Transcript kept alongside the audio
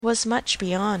was much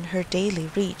beyond her daily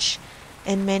reach,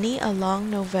 and many a long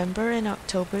November and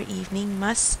October evening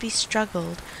must be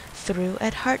struggled through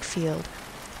at Hartfield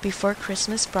before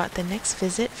Christmas brought the next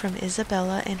visit from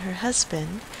Isabella and her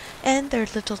husband and their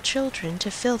little children to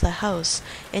fill the house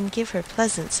and give her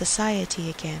pleasant society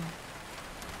again.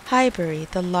 Highbury,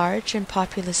 the large and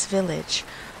populous village,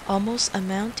 almost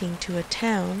amounting to a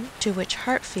town, to which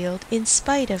Hartfield, in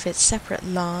spite of its separate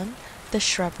lawn, the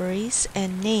shrubberies,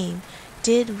 and name,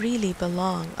 did really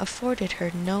belong, afforded her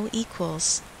no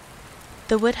equals.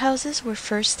 The Woodhouses were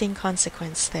first in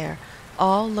consequence there.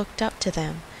 All looked up to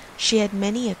them. She had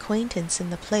many acquaintance in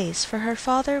the place, for her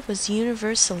father was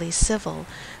universally civil,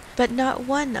 but not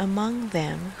one among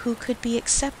them who could be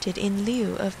accepted in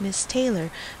lieu of Miss Taylor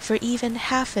for even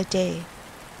half a day.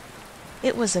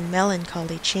 It was a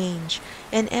melancholy change,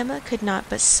 and Emma could not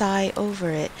but sigh over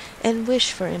it, and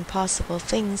wish for impossible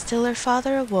things, till her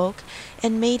father awoke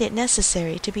and made it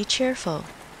necessary to be cheerful.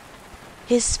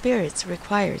 His spirits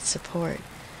required support.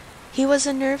 He was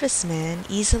a nervous man,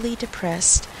 easily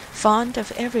depressed, fond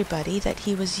of everybody that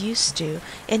he was used to,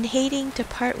 and hating to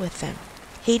part with them,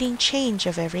 hating change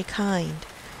of every kind.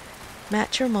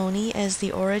 Matrimony as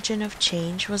the origin of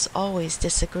change was always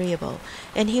disagreeable,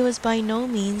 and he was by no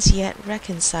means yet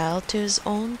reconciled to his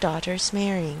own daughter's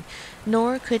marrying,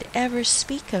 nor could ever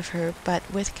speak of her but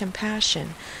with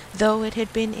compassion, though it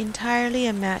had been entirely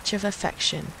a match of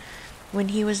affection, when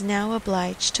he was now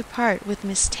obliged to part with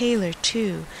Miss Taylor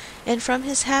too, and from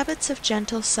his habits of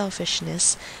gentle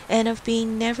selfishness, and of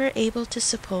being never able to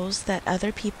suppose that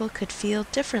other people could feel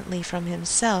differently from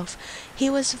himself, he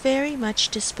was very much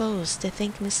disposed to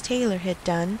think Miss Taylor had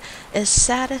done as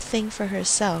sad a thing for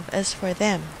herself as for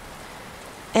them.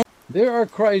 There are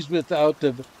cries without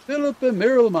of Philip and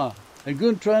Miralma, and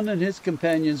Guntram and his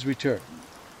companions return.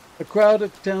 A crowd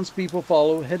of townspeople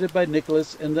follow, headed by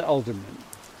Nicholas and the aldermen.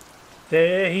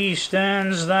 There he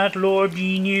stands, that Lord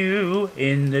ye knew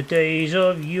in the days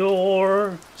of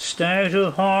yore, stout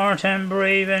of heart and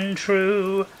brave and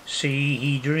true. See,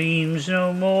 he dreams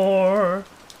no more.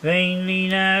 Vainly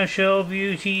now shall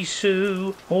beauty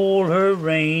sue, all her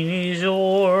reign is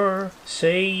o'er.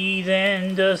 Say ye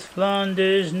then, doth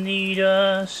Flanders need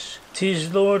us?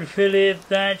 'Tis Lord Philip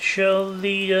that shall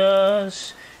lead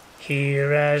us,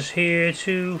 here as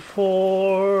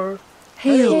heretofore.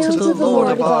 Hail to the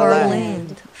Lord of our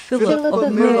land, Philip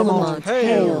of Mirlemont,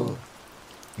 hail!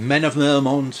 Men of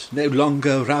Mirlemont, no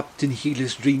longer wrapped in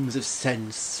heedless dreams of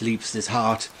sense sleeps this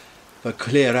heart, for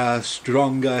clearer,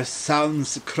 stronger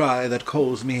sounds the cry that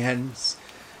calls me hence.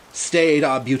 Stayed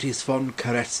are beauty's fond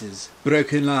caresses,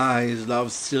 broken lies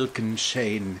love's silken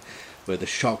chain. Where the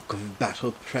shock of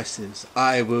battle presses,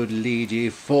 I would lead ye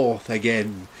forth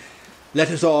again. Let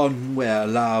us on, where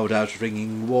loud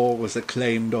outringing war's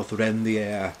acclaim doth rend the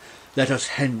air. Let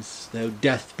us hence, though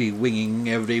death be winging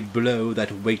every blow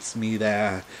that waits me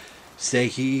there. Say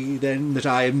he, then, that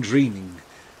I am dreaming?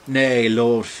 Nay,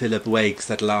 Lord Philip wakes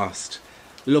at last.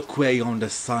 Look where yonder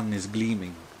sun is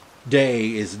gleaming.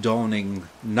 Day is dawning,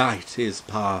 night is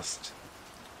past.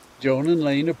 Joan and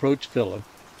Lane approach Philip.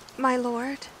 My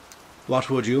lord. What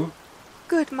would you?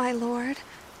 Good my lord,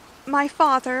 my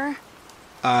father.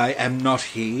 I am not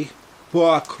he.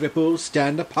 Poor cripples,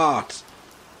 stand apart.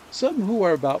 Some who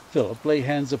are about Philip lay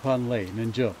hands upon Lane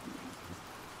and Joan.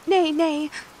 Nay, nay,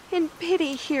 in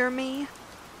pity hear me.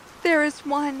 There is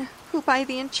one who by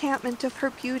the enchantment of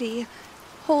her beauty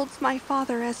holds my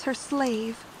father as her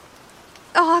slave.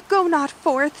 Ah, go not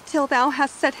forth till thou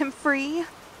hast set him free.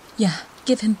 Yea,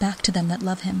 give him back to them that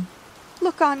love him.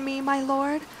 Look on me, my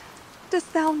lord.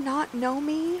 Dost thou not know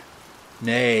me?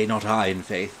 Nay, not I, in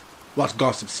faith. What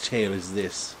gossip's tale is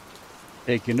this?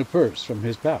 Taking a purse from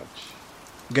his pouch.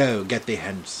 Go, get thee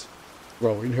hence.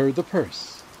 Throwing her the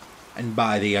purse. And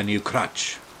buy thee a new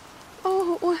crutch.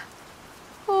 Oh,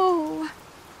 oh.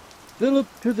 Philip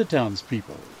to the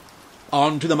townspeople.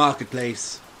 On to the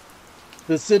marketplace.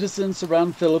 The citizens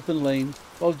surround Philip and Lane,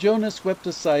 while Joan is swept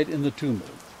aside in the tumult.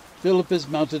 Philip is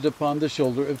mounted upon the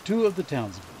shoulder of two of the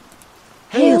townsmen.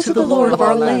 Hail to the Lord of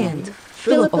our land,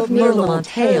 Philip of Mirlemont,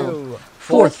 hail!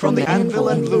 Forth from the anvil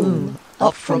and loom,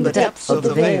 up from the depths of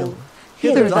the vale,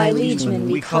 hither thy liegemen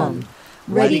we come,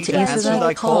 ready to answer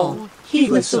thy call,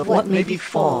 heedless of what may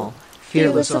befall,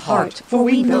 fearless of heart, for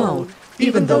we know,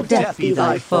 even though death be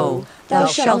thy foe, thou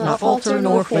shalt not falter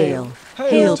nor fail.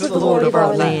 Hail to the Lord of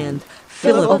our land,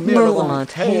 Philip of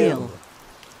Mirlemont, hail!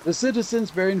 The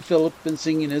citizens, bearing Philip and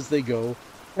singing as they go,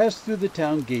 pass through the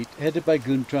town gate, headed by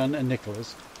Guntram and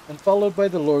Nicholas, and followed by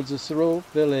the lords of Sarraut,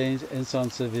 Valais, and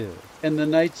Saint-Saville, and the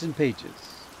knights and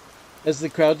pages. As the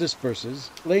crowd disperses,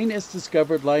 Lane is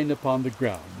discovered lying upon the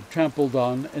ground, trampled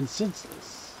on and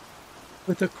senseless.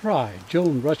 With a cry,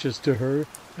 Joan rushes to her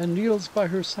and kneels by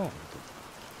her side.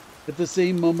 At the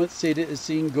same moment Seda is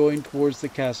seen going towards the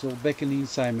castle, beckoning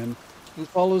Simon, who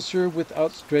follows her with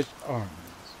outstretched arms.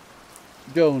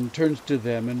 Joan turns to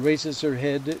them and raises her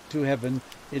head to heaven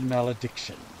in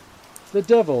malediction. The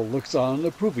devil looks on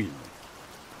approvingly.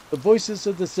 The voices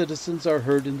of the citizens are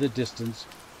heard in the distance,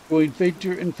 growing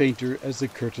fainter and fainter as the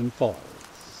curtain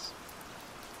falls.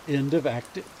 End of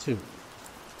Act 2.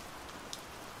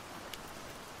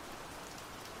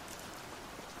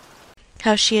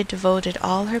 How she had devoted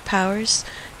all her powers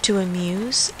to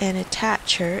amuse and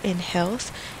attach her in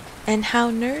health, and how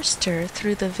nursed her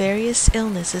through the various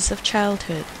illnesses of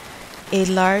childhood. A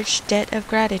large debt of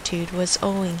gratitude was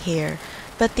owing here,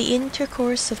 but the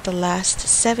intercourse of the last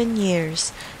 7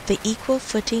 years, the equal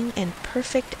footing and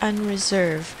perfect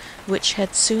unreserve which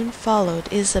had soon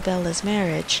followed Isabella's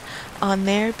marriage, on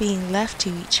their being left to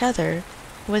each other,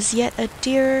 was yet a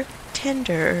dearer,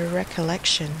 tenderer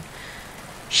recollection.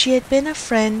 She had been a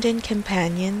friend and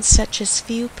companion such as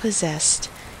few possessed,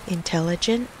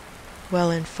 intelligent,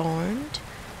 well-informed,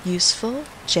 useful,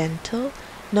 gentle,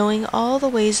 knowing all the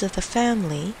ways of the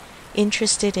family,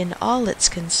 interested in all its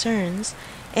concerns,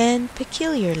 and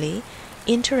peculiarly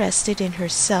interested in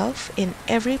herself, in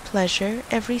every pleasure,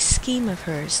 every scheme of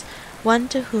hers, one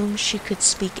to whom she could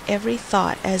speak every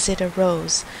thought as it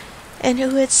arose, and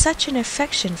who had such an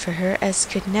affection for her as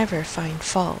could never find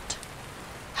fault.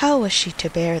 How was she to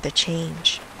bear the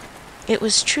change? It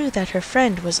was true that her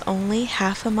friend was only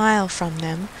 1/2 a mile from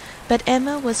them, but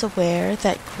Emma was aware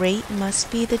that great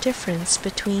must be the difference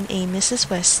between a Mrs.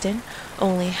 Weston,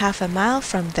 only 1/2 a mile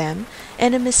from them,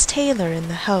 and a Miss Taylor in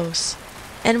the house.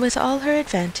 And with all her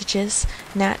advantages,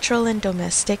 natural and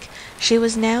domestic, she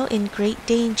was now in great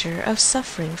danger of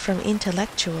suffering from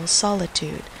intellectual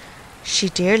solitude. She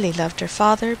dearly loved her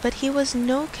father, but he was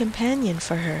no companion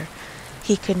for her.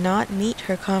 He could not meet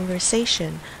her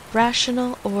conversation,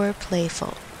 rational or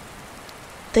playful.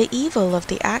 The evil of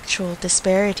the actual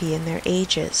disparity in their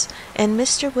ages, and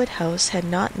Mr. Woodhouse had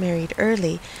not married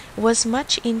early, was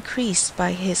much increased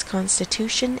by his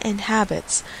constitution and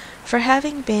habits, for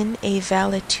having been a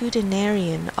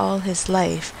valetudinarian all his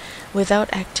life,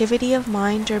 without activity of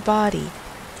mind or body,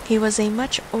 he was a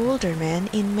much older man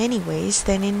in many ways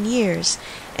than in years,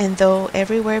 and though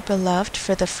everywhere beloved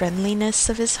for the friendliness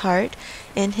of his heart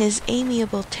and his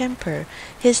amiable temper,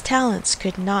 his talents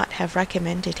could not have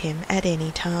recommended him at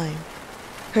any time.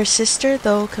 Her sister,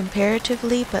 though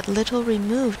comparatively but little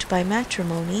removed by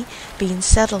matrimony, being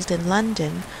settled in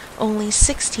London, only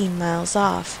 16 miles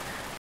off,